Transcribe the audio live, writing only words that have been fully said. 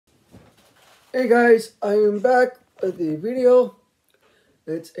Hey guys, I am back with the video.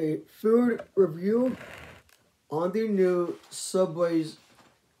 It's a food review on the new Subway's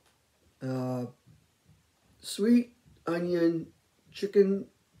sweet onion chicken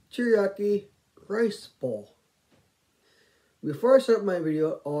teriyaki rice bowl. Before I start my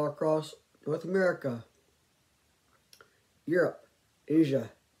video, all across North America, Europe, Asia,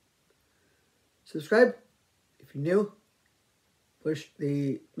 subscribe if you're new, push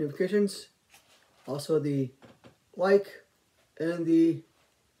the notifications, also the like and the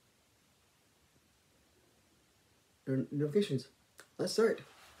notifications. Let's start.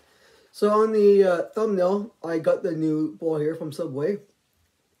 So on the thumbnail, I got the new bowl here from Subway.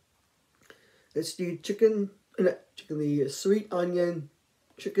 It's the the sweet onion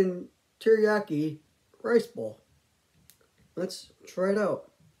chicken teriyaki rice bowl. Let's try it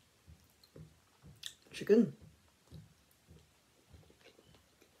out. Chicken.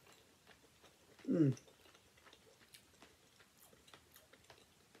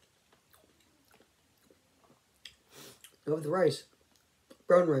 Now with the rice,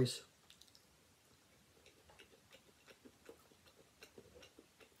 brown rice.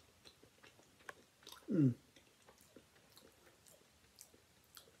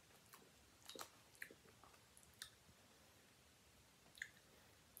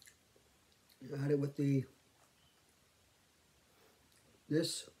 Add it with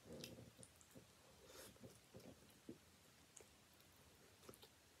this.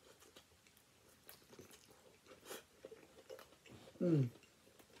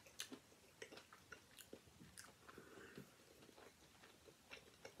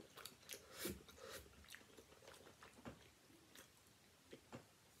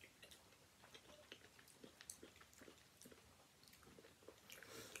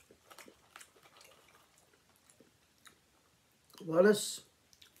 Lettuce.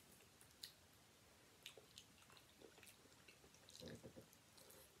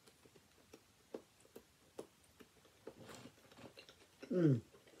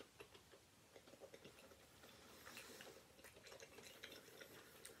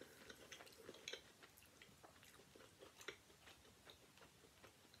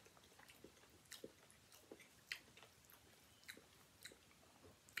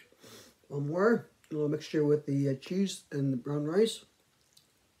 One more, a little mixture with the cheese and the brown rice.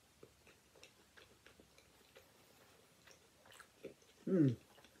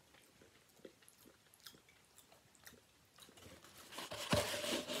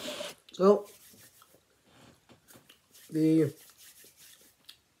 So, the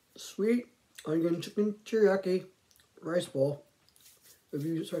sweet onion chicken teriyaki rice bowl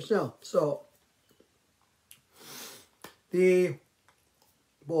review starts now. So, the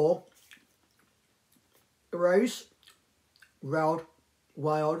bowl, rice, wild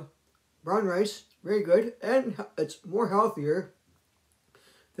brown rice, very good, and it's more healthier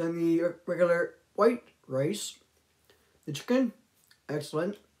than the regular white rice. The chicken,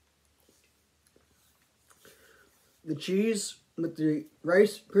 excellent. The cheese with the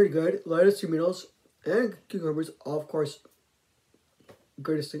rice, pretty good. Lettuce, tomatoes, and cucumbers, of course,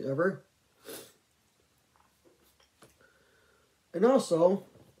 greatest thing ever. And also,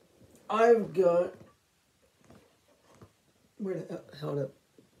 I've got, where the hell did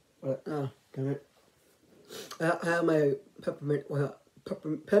damn it. I have my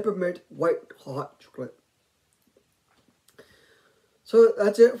peppermint white hot chocolate. So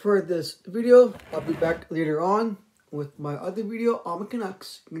that's it for this video. I'll be back later on with my other video on the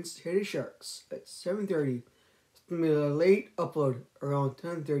Canucks against Haiti Sharks at 7:30. It's going to be a late upload around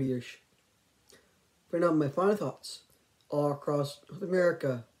 10:30ish. For now, my final thoughts all across North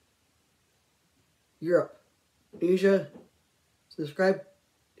America, Europe, Asia. Subscribe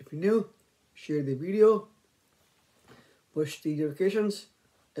if you're new, share the video, push the notifications,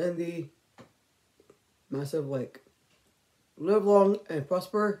 and the massive like. Live long and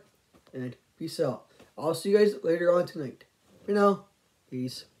prosper, and peace out. I'll see you guys later on tonight. For now,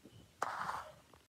 peace.